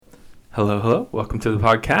Hello, hello. Welcome to the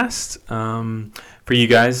podcast. For you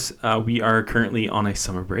guys, we are currently on a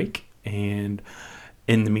summer break, and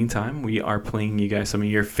in the meantime, we are playing you guys some of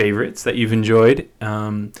your favorites that you've enjoyed.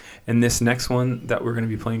 And this next one that we're going to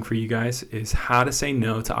be playing for you guys is How to Say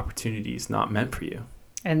No to Opportunities Not Meant for You.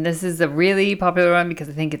 And this is a really popular one because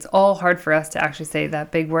I think it's all hard for us to actually say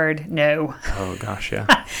that big word, no. Oh, gosh,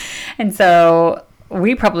 yeah. And so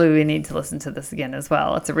we probably need to listen to this again as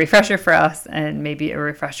well. It's a refresher for us and maybe a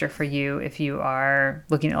refresher for you if you are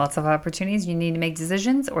looking at lots of opportunities, you need to make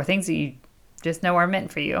decisions or things that you just know are meant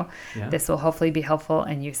for you. Yeah. This will hopefully be helpful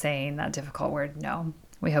in you saying that difficult word, no.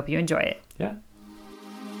 We hope you enjoy it. Yeah.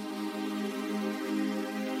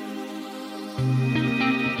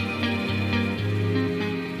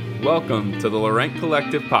 Welcome to the Laurent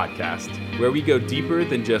Collective podcast, where we go deeper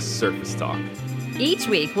than just surface talk. Each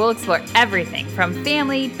week, we'll explore everything from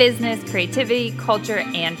family, business, creativity, culture,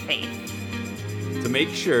 and faith. To make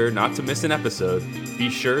sure not to miss an episode,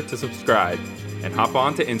 be sure to subscribe and hop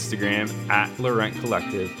on to Instagram at Laurent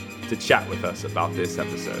Collective to chat with us about this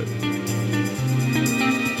episode.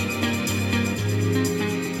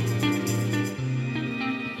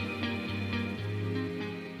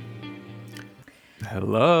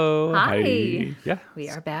 Hello. Hi. Yeah. We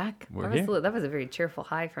are back. We're that here. That was a very cheerful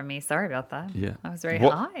hi from me. Sorry about that. Yeah. I was very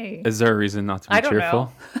Well, high. Is there a reason not to be I don't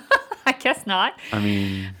cheerful? know. I guess not. I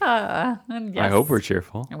mean, Yes. I hope we're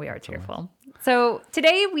cheerful. We are cheerful. So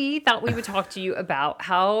today we thought we would talk to you about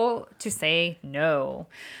how to say no.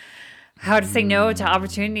 How to say no to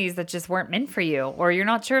opportunities that just weren't meant for you, or you're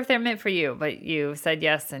not sure if they're meant for you, but you said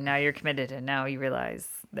yes and now you're committed and now you realize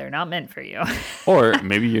they're not meant for you. Or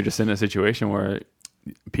maybe you're just in a situation where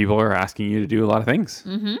people are asking you to do a lot of things.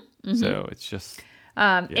 Mm-hmm. So it's just...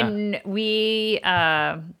 And we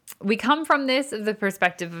come from the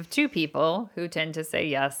perspective of two people who tend to say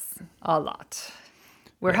yes a lot.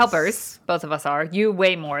 We're helpers. Both of us are. You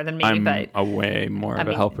way more than me, I'm but a way more of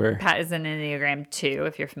a helper. Pat is an Enneagram 2,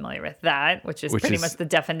 if you're familiar with that, which is pretty much the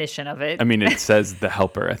definition of it. I mean, it says the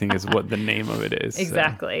helper, I think is what the name of it is.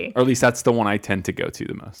 Exactly. So. Or at least that's the one I tend to go to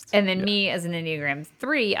the most. And then me as an Enneagram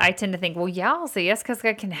 3, I tend to think, well, yeah, I'll say yes because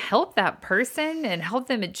I can help that person and help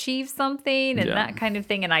them achieve something and that kind of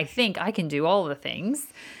thing. And I think I can do all the things.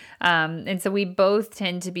 And so we both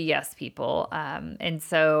tend to be yes people. And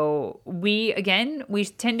so we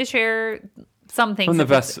tend to share some things. From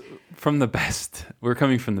the best. We're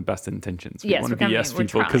coming from the best intentions. We Yes, want to be yes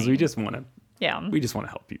people because we just want to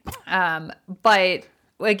help people. But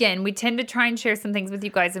again, we tend to try and share some things with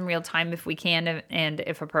you guys in real time if we can and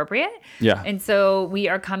if appropriate. Yeah. And so we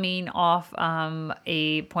are coming off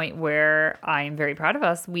a point where I am very proud of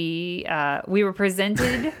us. We were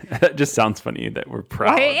presented. That just sounds funny that we're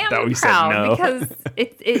proud that we said no. Because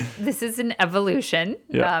this is an evolution,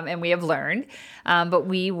 and we have learned. But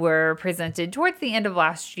we were presented towards the end of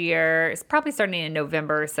last year. It's probably starting in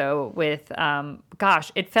November or so with,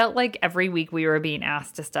 it felt like every week we were being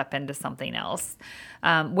asked to step into something else.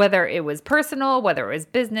 Whether it was personal, whether it was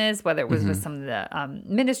business, whether it was with some of the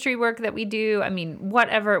ministry work that we do. I mean,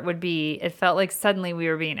 whatever it would be, it felt like suddenly we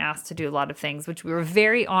were being asked to do a lot of things, which we were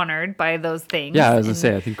very honored by those things. Yeah, I was going to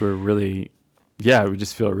say, I think we're really, we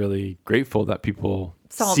just feel really grateful that people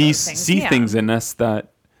see things in us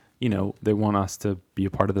that, they want us to be a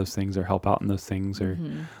part of those things or help out in those things or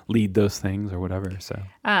lead those things or whatever. So,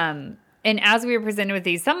 and as we were presented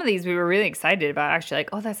with some of these, we were really excited about actually like,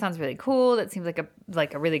 oh, that sounds really cool. That seems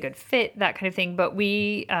like a really good fit, that kind of thing. But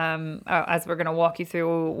we, as we're going to walk you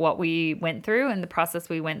through what we went through and the process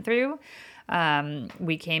we went through,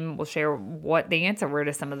 we'll share what the answer were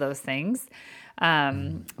to some of those things.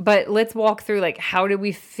 But let's walk through like, how did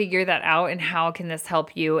we figure that out and how can this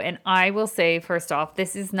help you? And I will say, first off,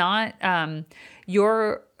 this is not,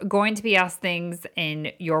 you're going to be asked things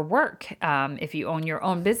in your work. If you own your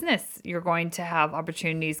own business, you're going to have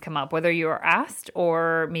opportunities come up, whether you're asked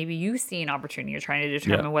or maybe you see an opportunity. You're trying to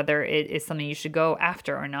determine whether it is something you should go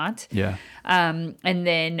after or not. Yeah. And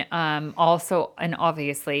then also, and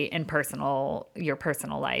obviously in your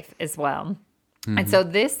personal life as well. Mm-hmm. And so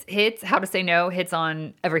this How to Say No hits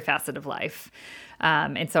on every facet of life.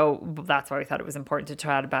 And so that's why we thought it was important to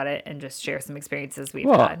chat about it and just share some experiences we've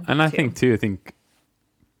had. And I think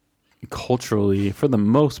culturally, for the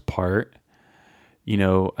most part,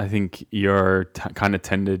 I think you're kind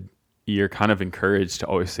of encouraged to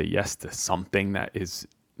always say yes to something that is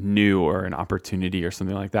new or an opportunity or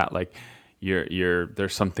something like that. Like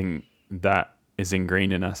there's something that is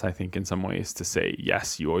ingrained in us, I think, in some ways to say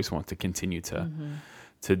yes. You always want to continue to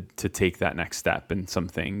take that next step in some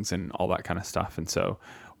things and all that kind of stuff. And so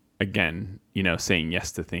again, saying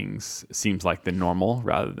yes to things seems like the normal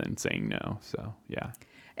rather than saying no. So, yeah.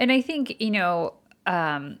 And I think,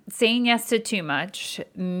 saying yes to too much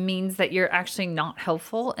means that you're actually not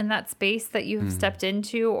helpful in that space that you have stepped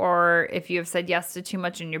into. Or if you have said yes to too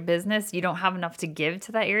much in your business, you don't have enough to give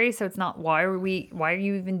to that area. So it's not, why are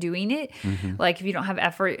you even doing it? Like if you don't have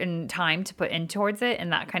effort and time to put in towards it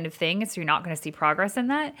and that kind of thing. So you're not going to see progress in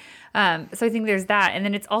that. So I think there's that. And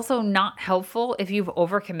then it's also not helpful if you've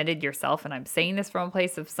overcommitted yourself. And I'm saying this from a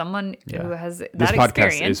place of someone who has that this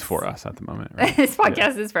experience. podcast is for us at the moment, right? This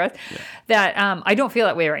podcast is for us. That I don't feel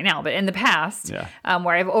that way right now, but in the past, where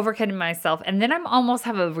I've overcommitted myself, and then I'm almost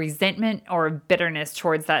have a resentment or a bitterness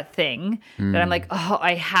towards that thing that I'm like, oh,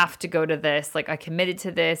 I have to go to this. Like I committed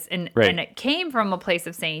to this, and it came from a place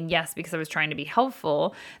of saying yes because I was trying to be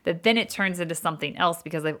helpful. That then it turns into something else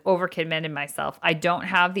because I've overcommitted myself. I don't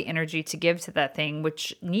have the energy to give to that thing,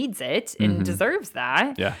 which needs it and deserves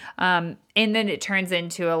that. Yeah. And then it turns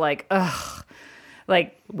into a like, ugh.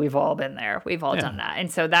 Like we've all been there. We've all done that. And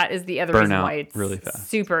so that is the other reason why it's really fast.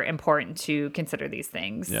 Super important to consider these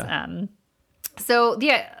things. Yeah. So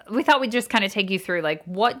we thought we'd just kind of take you through like,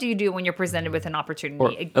 what do you do when you're presented with an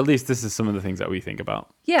opportunity? Or at least this is some of the things that we think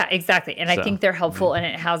about. Yeah, exactly. And I think they're helpful and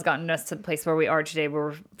it has gotten us to the place where we are today where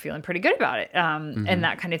we're feeling pretty good about it and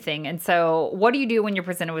that kind of thing. And so what do you do when you're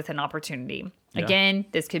presented with an opportunity? Yeah. Again,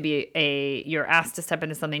 this could be you're asked to step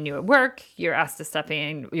into something new at work. You're asked to step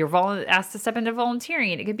asked to step into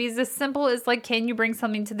volunteering. It could be as simple as like, can you bring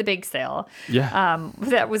something to the bake sale? Yeah.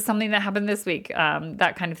 That was something that happened this week.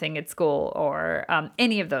 That kind of thing at school or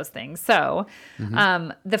any of those things. So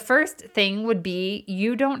the first thing would be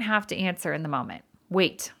you don't have to answer in the moment.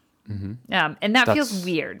 Wait. And that feels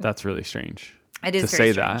weird. That's really strange. It is to very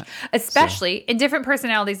say strange. that, especially in different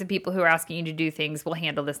personalities of people who are asking you to do things will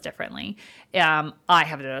handle this differently. I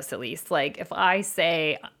have noticed at least. Like if I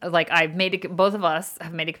say, like both of us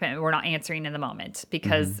have made a commitment, we're not answering in the moment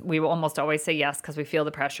because we will almost always say yes because we feel the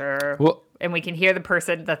pressure and we can hear the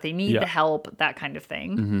person that they need the help, that kind of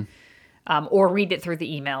thing, or read it through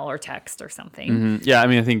the email or text or something. Yeah, I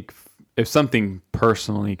mean, I think if something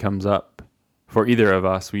personally comes up for either of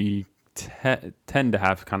us, we tend to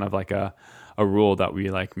have kind of like a rule that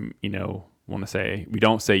we like, want to say. We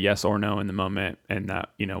don't say yes or no in the moment, and that,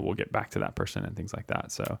 we'll get back to that person and things like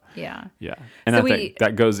that. So yeah. And so I think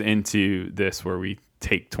that goes into this where we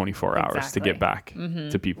take 24 hours to get back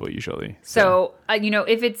to people usually. So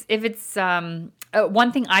if it's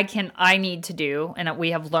one thing I need to do, and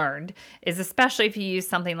we have learned, is especially if you use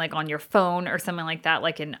something like on your phone or something like that,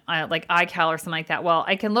 like in like iCal or something like that. Well,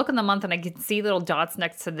 I can look in the month and I can see little dots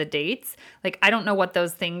next to the dates. Like I don't know what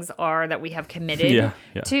those things are that we have committed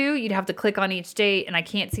to. You'd have to click on each date, and I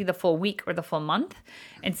can't see the full week or the full month.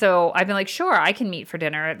 And so I've been like, sure, I can meet for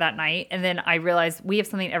dinner that night. And then I realized we have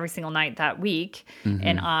something every single night that week.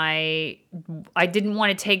 And I didn't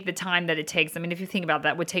want to take the time that it takes. I mean, if you think about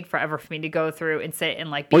that, it would take forever for me to go through and sit and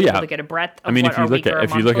like be able to get a breadth of what our week or a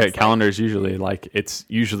month looks like. If you look at calendars, usually like it's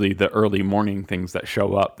usually the early morning things that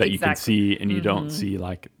show up that you can see, and you don't see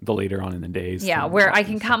like the later on in the days. Yeah, where I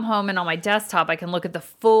can come home and on my desktop, I can look at the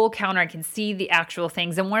full calendar. I can see the actual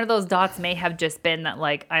things. And one of those dots may have just been that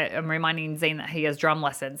like I'm reminding Zane that he has drum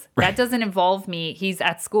lessons. That doesn't involve me. He's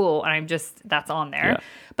at school and that's on there. Yeah.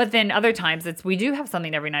 But then other times we do have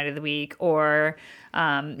something every night of the week or,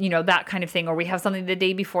 that kind of thing. Or we have something the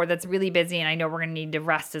day before that's really busy and I know we're going to need to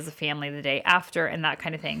rest as a family the day after and that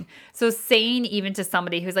kind of thing. So saying even to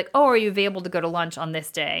somebody who's like, oh, are you available to go to lunch on this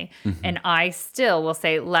day? And I still will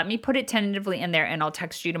say, let me put it tentatively in there and I'll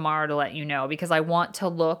text you tomorrow to let you know because I want to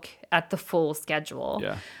look at the full schedule.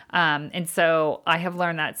 Yeah. And so I have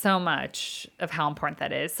learned that so much of how important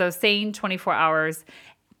that is. So saying 24 hours,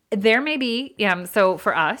 there may be, so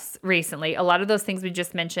for us recently, a lot of those things we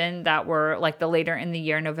just mentioned that were like the later in the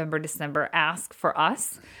year, November, December ask for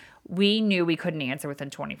us, we knew we couldn't answer within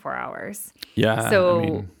 24 hours. Yeah.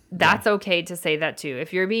 So that's okay to say that too.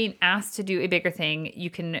 If you're being asked to do a bigger thing, you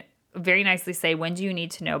can very nicely say, when do you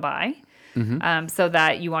need to know by? So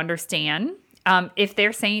that you understand. If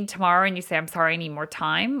they're saying tomorrow and you say, I'm sorry, I need more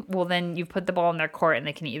time, well, then you've put the ball in their court and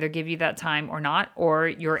they can either give you that time or not. Or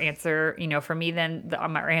your answer, for me, then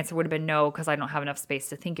my answer would have been no, because I don't have enough space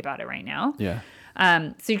to think about it right now. Yeah.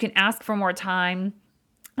 So you can ask for more time.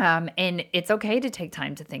 And it's okay to take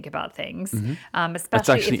time to think about things,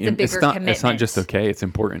 especially if it's a bigger commitment. It's not just okay, it's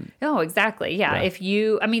important. No, exactly. Yeah.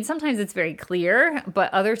 Sometimes it's very clear,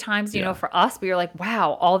 but other times, for us, we are like,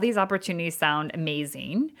 wow, all these opportunities sound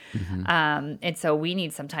amazing. And so we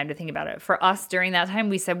need some time to think about it. For us during that time,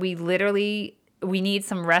 we said we literally we need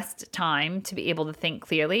some rest time to be able to think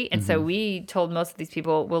clearly. And so we told most of these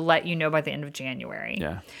people, we'll let you know by the end of January.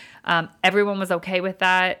 Yeah. Everyone was okay with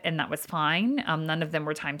that, and that was fine. None of them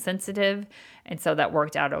were time sensitive, and so that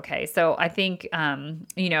worked out okay. So I think,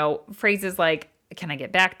 phrases like, can I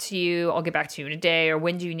get back to you? I'll get back to you in a day. Or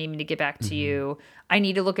when do you need me to get back to you? I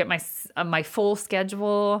need to look at my full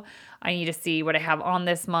schedule. I need to see what I have on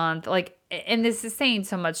this month. And this is saying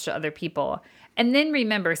so much to other people. And then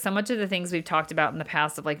remember, so much of the things we've talked about in the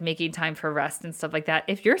past of like making time for rest and stuff like that,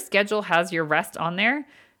 if your schedule has your rest on there,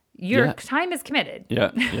 your time is committed.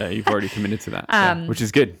 Yeah. You've already committed to that, which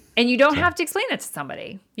is good. And you don't have to explain it to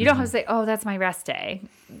somebody. You don't have to say, oh, that's my rest day.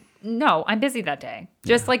 No, I'm busy that day.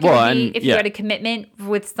 Just like if you had a commitment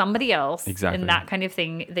with somebody else and that kind of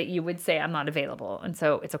thing, that you would say, I'm not available. And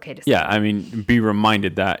so it's okay to say. Yeah, I mean, be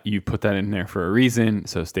reminded that you put that in there for a reason,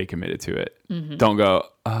 so stay committed to it. Don't go,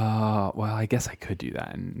 well, I guess I could do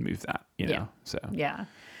that and move that, know? So yeah.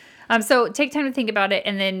 So take time to think about it,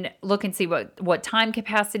 and then look and see what time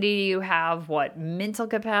capacity you have, what mental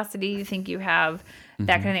capacity you think you have,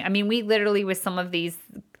 that kind of thing. I mean, we literally, with some of these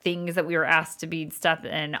things that we were asked to be stuff,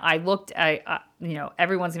 and I looked at,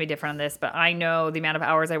 everyone's gonna be different on this, but I know the amount of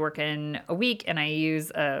hours I work in a week, and I use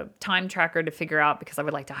a time tracker to figure out, because I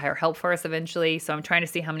would like to hire help for us eventually. So I'm trying to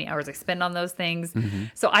see how many hours I spend on those things.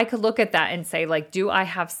 So I could look at that and say, like, do I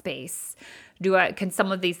have space? Can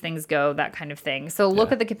some of these things go, that kind of thing. So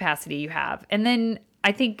look at the capacity you have. And then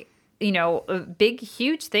I think, a big,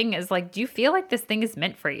 huge thing is like, do you feel like this thing is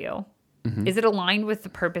meant for you? Is it aligned with the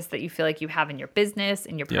purpose that you feel like you have in your business,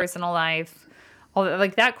 in your personal life?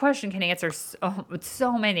 Like that question can answer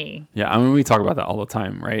so many. Yeah. I mean, we talk about that all the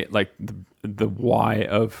time, right? Like the why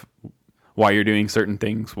of why you're doing certain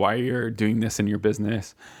things, why you're doing this in your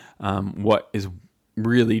business, what is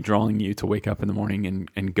really drawing you to wake up in the morning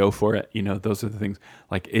and go for it. Those are the things.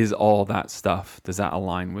 Like, is all that stuff, does that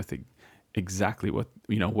align with exactly what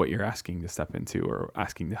you're asking to step into or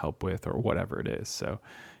asking to help with or whatever it is? So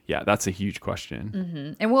yeah, that's a huge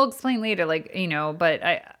question. And we'll explain later,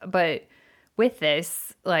 but with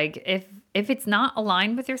this, like, if it's not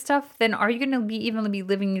aligned with your stuff, then are you going to be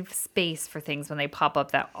living in space for things when they pop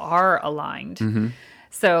up that are aligned?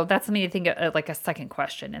 So that's something to think of, like a second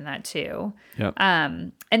question in that too. Yep.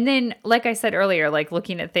 And then, like I said earlier, like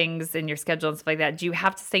looking at things in your schedule and stuff like that, do you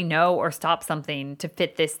have to say no or stop something to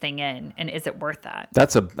fit this thing in? And is it worth that?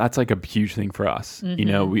 That's like a huge thing for us.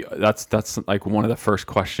 That's like one of the first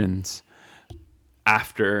questions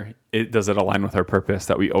after it, does it align with our purpose,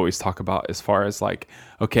 that we always talk about, as far as like,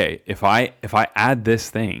 okay, if I add this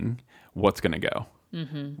thing, what's going to go?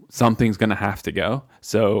 Something's going to have to go.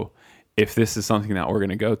 So if this is something that we're going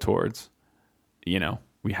to go towards,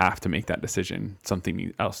 we have to make that decision.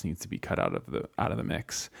 Something else needs to be cut out of the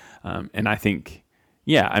mix. And I think,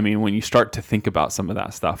 when you start to think about some of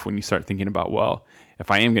that stuff, when you start thinking about, well,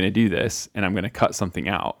 if I am going to do this and I'm going to cut something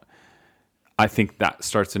out, I think that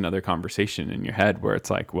starts another conversation in your head where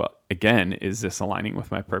it's like, well, again, is this aligning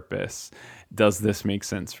with my purpose? Does this make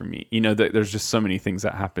sense for me? There's just so many things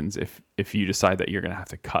that happens if you decide that you're going to have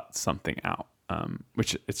to cut something out.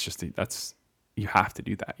 Which it's just, you have to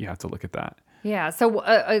do that. You have to look at that. Yeah. So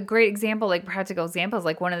a great example, like practical examples,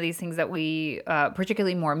 like one of these things that we,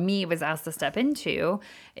 particularly more me, was asked to step into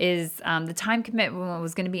is the time commitment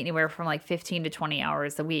was going to be anywhere from like 15 to 20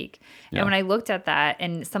 hours a week. Yeah. And when I looked at that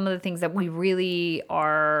and some of the things that we really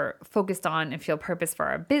are focused on and feel purpose for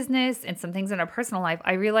our business and some things in our personal life,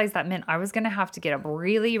 I realized that meant I was going to have to get up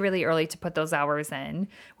really, really early to put those hours in,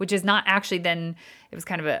 which is not actually then, it was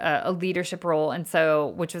kind of a leadership role. And so,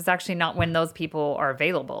 which was actually not when those people are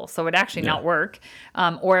available. So it actually not work.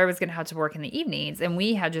 Or I was going to have to work in the evenings. And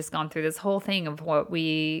we had just gone through this whole thing of what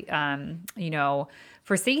we,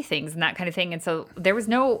 foresee things and that kind of thing. And so it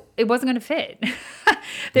wasn't going to fit.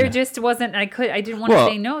 Just wasn't, I didn't want to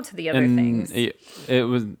say no to the other things.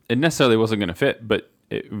 It necessarily wasn't going to fit, but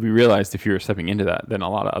we realized if you were stepping into that, then a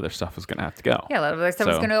lot of other stuff was going to have to go. Yeah, a lot of other stuff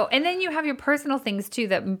was going to go. And then you have your personal things too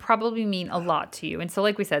that probably mean a lot to you. And so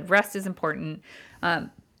like we said, rest is important.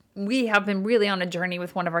 We have been really on a journey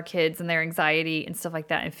with one of our kids and their anxiety and stuff like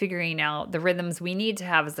that, and figuring out the rhythms we need to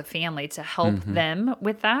have as a family to help them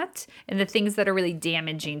with that and the things that are really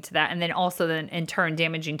damaging to that. And then also then in turn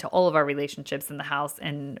damaging to all of our relationships in the house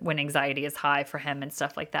and when anxiety is high for him and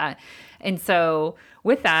stuff like that. And so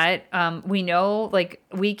with that, we know like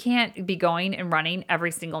we can't be going and running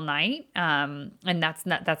every single night. And that's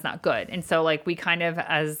not good. And so like we kind of,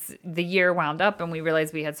 as the year wound up and we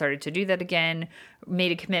realized we had started to do that again,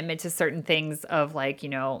 made a commitment to certain things of like,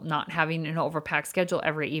 not having an overpacked schedule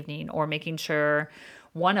every evening or making sure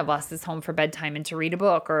one of us is home for bedtime and to read a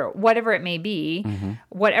book or whatever it may be,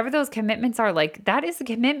 whatever those commitments are, like that is a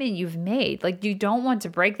commitment you've made. Like you don't want to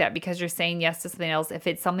break that because you're saying yes to something else. If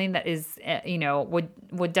it's something that is,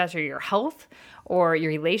 would deter your health or your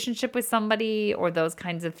relationship with somebody or those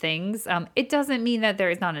kinds of things, it doesn't mean that there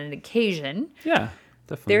is not an occasion. Yeah.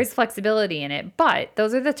 Definitely. There's flexibility in it, but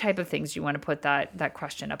those are the type of things you want to put that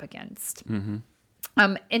question up against.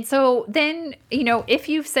 And so then, if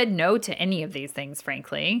you've said no to any of these things,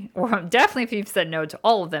 frankly, or definitely if you've said no to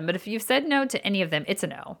all of them, but if you've said no to any of them, it's a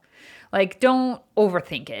no. Like, don't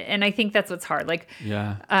overthink it. And I think that's what's hard. Like,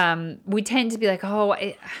 we tend to be like, oh,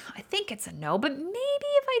 I think it's a no, but maybe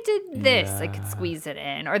if I did this, I could squeeze it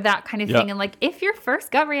in or that kind of thing. And like, if your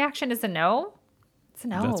first gut reaction is a no, it's a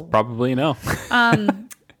no. That's probably a no.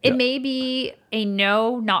 It may be a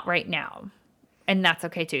no, not right now. And that's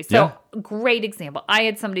okay too. So great example. I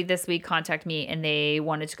had somebody this week contact me and they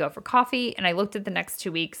wanted to go for coffee. And I looked at the next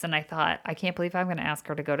 2 weeks and I thought, I can't believe I'm going to ask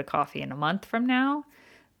her to go to coffee in a month from now.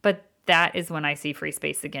 But that is when I see free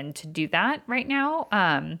space again to do that right now.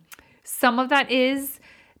 Some of that is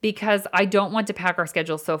because I don't want to pack our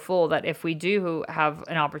schedule so full that if we do have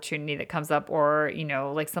an opportunity that comes up or,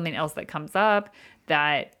 like something else that comes up,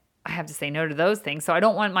 that I have to say no to those things. So I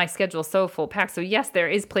don't want my schedule so full packed. So yes, there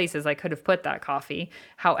is places I could have put that coffee.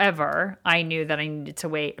 However, I knew that I needed to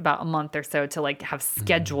wait about a month or so to like have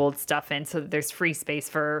scheduled stuff in so that there's free space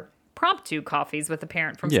for promptu coffees with a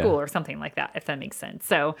parent from school or something like that, if that makes sense.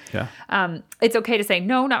 So it's okay to say,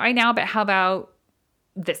 no, not right now, but how about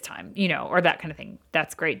this time, or that kind of thing.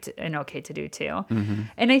 That's great and okay to do too.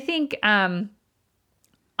 And I think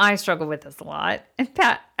I struggle with this a lot. And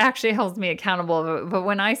Pat actually holds me accountable. But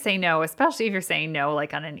when I say no, especially if you're saying no,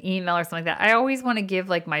 like on an email or something like that, I always want to give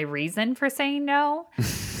like my reason for saying no.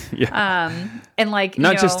 And like,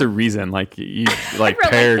 not just a reason, like you like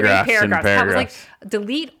paragraphs and paragraphs. I was like,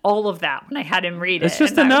 delete all of that when I had him read it. It's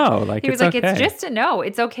just a no. Like, he was like, it's just a no.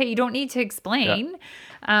 It's okay. You don't need to explain.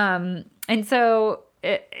 And so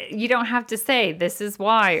you don't have to say this is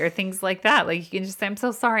why or things like that. Like you can just say, I'm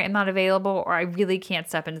so sorry, I'm not available, or I really can't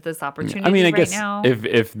step into this opportunity. I mean, I guess now.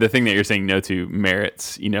 If the thing that you're saying no to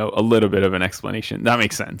merits, a little bit of an explanation, that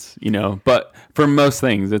makes sense, But for most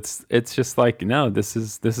things, it's just like, no, this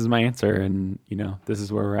is my answer, and this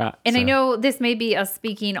is where we're at. And I know this may be us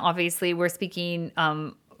speaking. Obviously, we're speaking.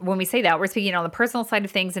 When we say that, we're speaking on the personal side of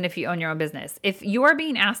things and if you own your own business. If you are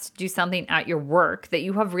being asked to do something at your work that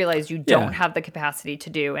you have realized you don't have the capacity to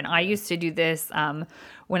do, and I used to do this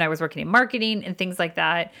when I was working in marketing and things like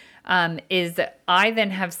that, is I then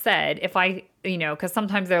have said, if I, because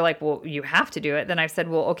sometimes they're like, well, you have to do it. Then I've said,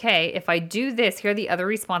 well, okay, if I do this, here are the other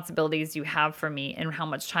responsibilities you have for me and how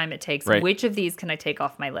much time it takes. Right. Which of these can I take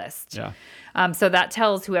off my list? Yeah. So that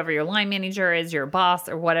tells whoever your line manager is, your boss,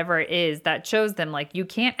 or whatever it is, that shows them like you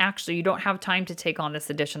don't have time to take on this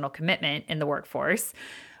additional commitment in the workforce.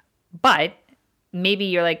 But maybe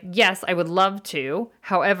you're like, yes, I would love to.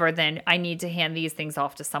 However, then I need to hand these things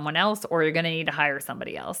off to someone else, or you're going to need to hire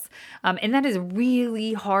somebody else. And that is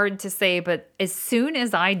really hard to say. But as soon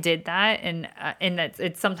as I did that, and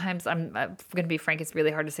it's sometimes, I'm going to be frank, it's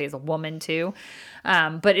really hard to say as a woman too.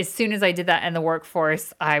 But as soon as I did that in the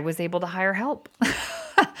workforce, I was able to hire help.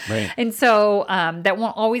 Right. And so that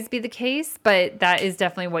won't always be the case, but that is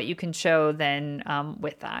definitely what you can show then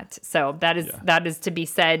with that. So that is to be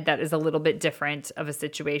said. That is a little bit different of a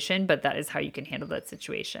situation, but that is how you can handle that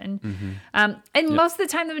situation. And most of the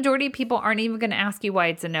time, the majority of people aren't even going to ask you why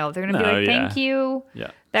it's a no. They're going to be like, thank you,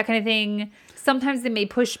 that kind of thing. Sometimes they may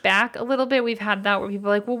push back a little bit. We've had that where people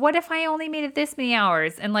are like, well, what if I only made it this many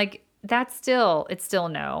hours? And like, it's still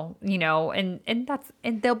no,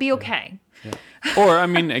 and they'll be okay. Yeah. Or, I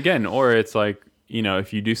mean, again, or it's like,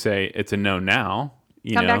 if you do say it's a no now,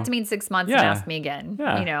 come back to me in 6 months and ask me again.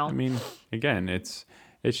 Yeah. I mean, again, it's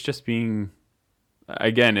just being,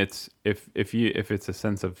 again, it's if it's a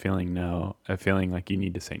sense of feeling like you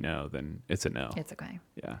need to say no, then it's a no. It's okay.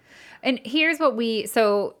 Yeah. And here's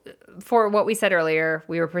for what we said earlier,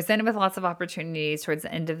 we were presented with lots of opportunities towards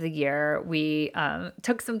the end of the year. We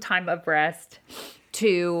took some time of rest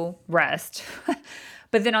to rest.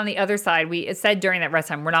 But then on the other side, we said during that rest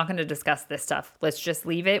time, we're not going to discuss this stuff. Let's just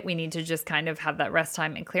leave it. We need to just kind of have that rest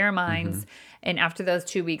time and clear our minds. And after those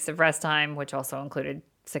 2 weeks of rest time, which also included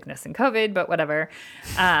sickness and COVID, but whatever,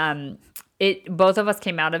 both of us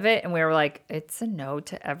came out of it and we were like, it's a no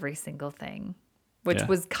to every single thing, which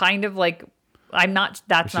was kind of like,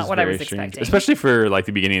 that's not what I was expecting. Especially for like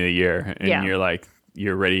the beginning of the year. And you're like,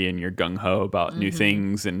 you're ready and you're gung-ho about new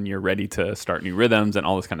things and you're ready to start new rhythms and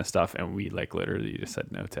all this kind of stuff. And we like literally just said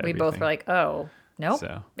no to everything. We both were like, oh, nope.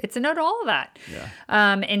 So, it's a no to all of that. Yeah.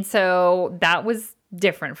 And so that was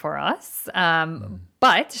different for us.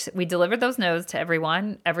 But we delivered those no's to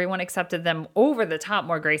everyone. Everyone accepted them over the top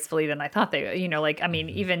more gracefully than I thought they,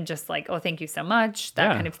 even just like, oh, thank you so much,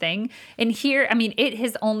 that kind of thing. And here, it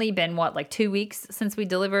has only been like 2 weeks since we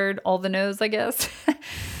delivered all the no's, I guess.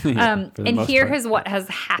 And here's what has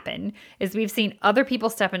happened is we've seen other people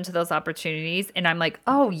step into those opportunities. And I'm like,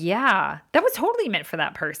 oh yeah, that was totally meant for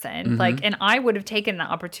that person. And I would have taken the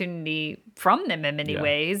opportunity from them in many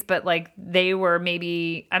ways, but like they were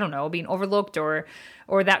maybe, I don't know, being overlooked or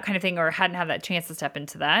that kind of thing, or hadn't had that chance to step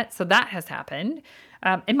into that. So that has happened.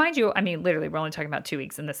 And mind you, literally, we're only talking about 2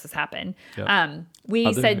 weeks and this has happened. Yep.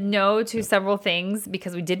 We said no to several things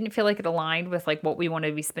because we didn't feel like it aligned with like what we wanted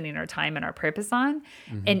to be spending our time and our purpose on.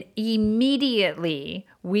 And immediately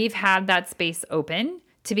we've had that space open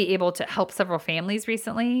to be able to help several families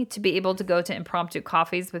recently, to be able to go to impromptu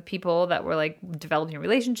coffees with people that we're like developing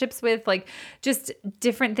relationships with, like just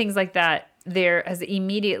different things like that. There has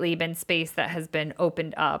immediately been space that has been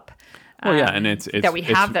opened up. Well, yeah, and it's that we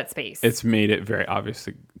have that space. It's made it very obvious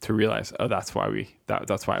to realize, oh, that's why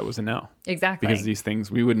that's why it was a no. Exactly. Because these things,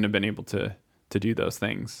 we wouldn't have been able to do those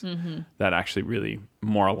things that actually really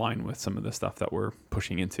more align with some of the stuff that we're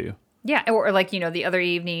pushing into. Yeah, or like, the other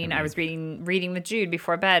evening I was reading with Jude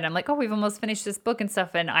before bed. I'm like, oh, we've almost finished this book and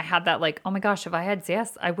stuff. And I had that like, oh my gosh, if I had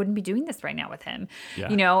yes, I wouldn't be doing this right now with him. Yeah.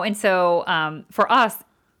 And so for us,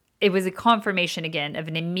 it was a confirmation again of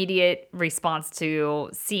an immediate response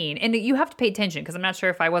to seeing. And you have to pay attention because I'm not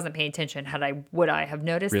sure if I wasn't paying attention, would I have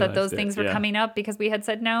noticed that those things were coming up because we had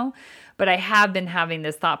said no? But I have been having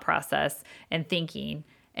this thought process and thinking,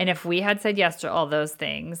 and if we had said yes to all those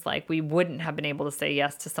things, like we wouldn't have been able to say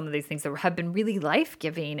yes to some of these things that have been really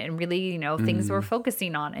life-giving and really, things we're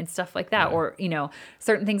focusing on and stuff like that. Yeah. Or,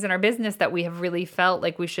 certain things in our business that we have really felt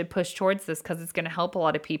like we should push towards this because it's going to help a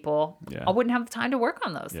lot of people. Yeah. I wouldn't have the time to work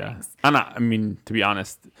on those things. And to be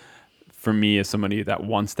honest, for me as somebody that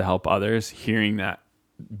wants to help others, hearing that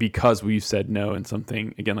because we've said no and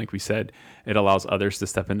something, again, like we said, it allows others to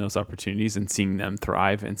step in those opportunities and seeing them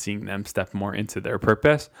thrive and seeing them step more into their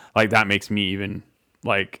purpose. Like that makes me even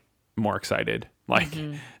like more excited. Like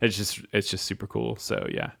it's just super cool. So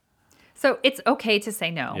yeah. So it's okay to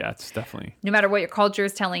say no. Yeah, it's definitely. No matter what your culture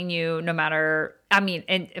is telling you,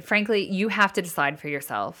 and frankly, you have to decide for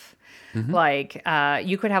yourself. Like,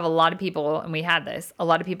 you could have a lot of people, and we had this, a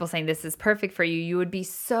lot of people saying this is perfect for you. You would be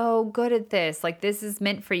so good at this. Like, this is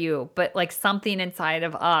meant for you. But like something inside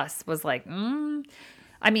of us was like,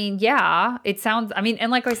 yeah, it sounds,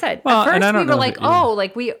 and like I said, at first we were like,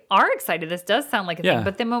 like we are excited. This does sound like a thing.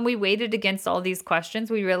 But then when we weighted against all these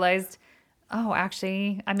questions, we realized, oh,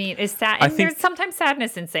 actually, it's sad. And there's sometimes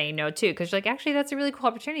sadness in saying no too. Cause you're like, actually, that's a really cool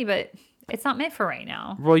opportunity, but it's not meant for right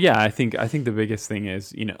now. Well, yeah, I think the biggest thing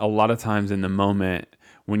is, a lot of times in the moment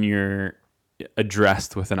when you're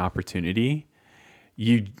addressed with an opportunity,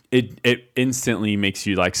 it instantly makes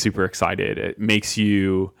you like super excited. It makes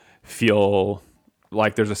you feel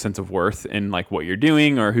like there's a sense of worth in like what you're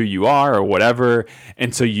doing or who you are or whatever.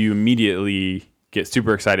 And so you immediately get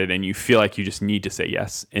super excited and you feel like you just need to say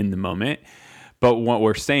yes in the moment. But what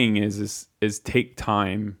we're saying is take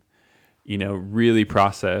time, really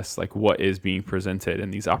process like what is being presented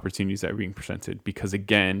and these opportunities that are being presented, because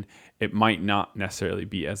again, it might not necessarily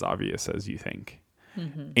be as obvious as you think.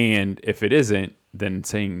 And if it isn't, then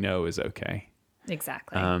saying no is okay.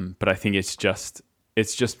 Exactly. But I think it's just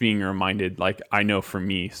being reminded, like, I know for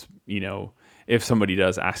me, if somebody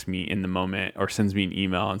does ask me in the moment or sends me an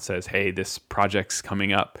email and says, hey, this project's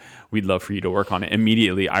coming up, we'd love for you to work on it.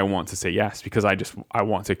 Immediately, I want to say yes, because I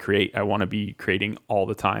want to create. I want to be creating all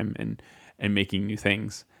the time and making new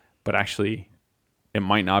things. But actually, it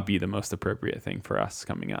might not be the most appropriate thing for us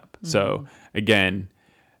coming up. So again,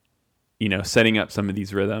 setting up some of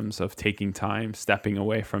these rhythms of taking time, stepping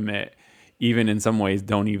away from it, even in some ways,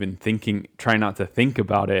 try not to think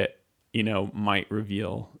about it, might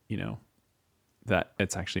reveal, that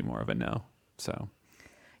it's actually more of a no. So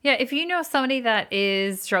yeah, if you know somebody that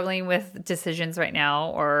is struggling with decisions right now,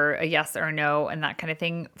 or a yes or a no and that kind of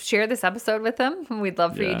thing, share this episode with them. We'd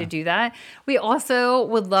love for you to do that. We also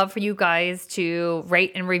would love for you guys to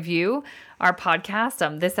rate and review our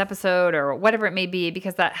podcast, this episode or whatever it may be,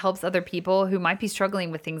 because that helps other people who might be struggling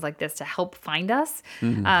with things like this to help find us.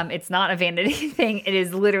 It's not a vanity thing. It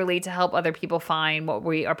is literally to help other people find what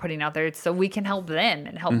we are putting out there so we can help them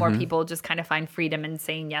and help more people just kind of find freedom in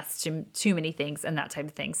saying yes to too many things and that type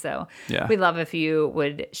of thing. So we'd love if you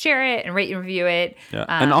would share it and rate and review it. Yeah.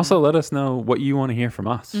 And also let us know what you want to hear from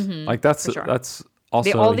us. Like that's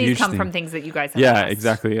also all these come from things that you guys have asked.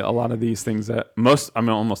 Exactly. A lot of these things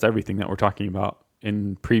almost everything that we're talking about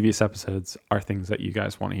in previous episodes are things that you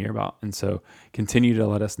guys want to hear about. And so continue to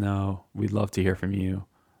let us know. We'd love to hear from you.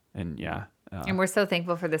 And yeah. And we're so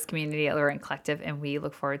thankful for this community at Laurent Collective, and we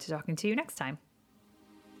look forward to talking to you next time.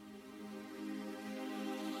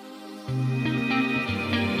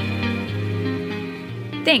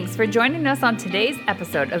 Thanks for joining us on today's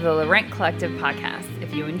episode of the Laurent Collective podcast.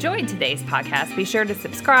 If you enjoyed today's podcast, be sure to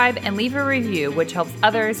subscribe and leave a review, which helps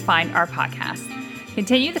others find our podcast.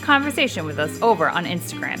 Continue the conversation with us over on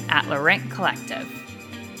Instagram at Laurent Collective.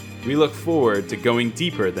 We look forward to going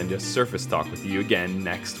deeper than just surface talk with you again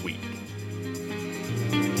next week.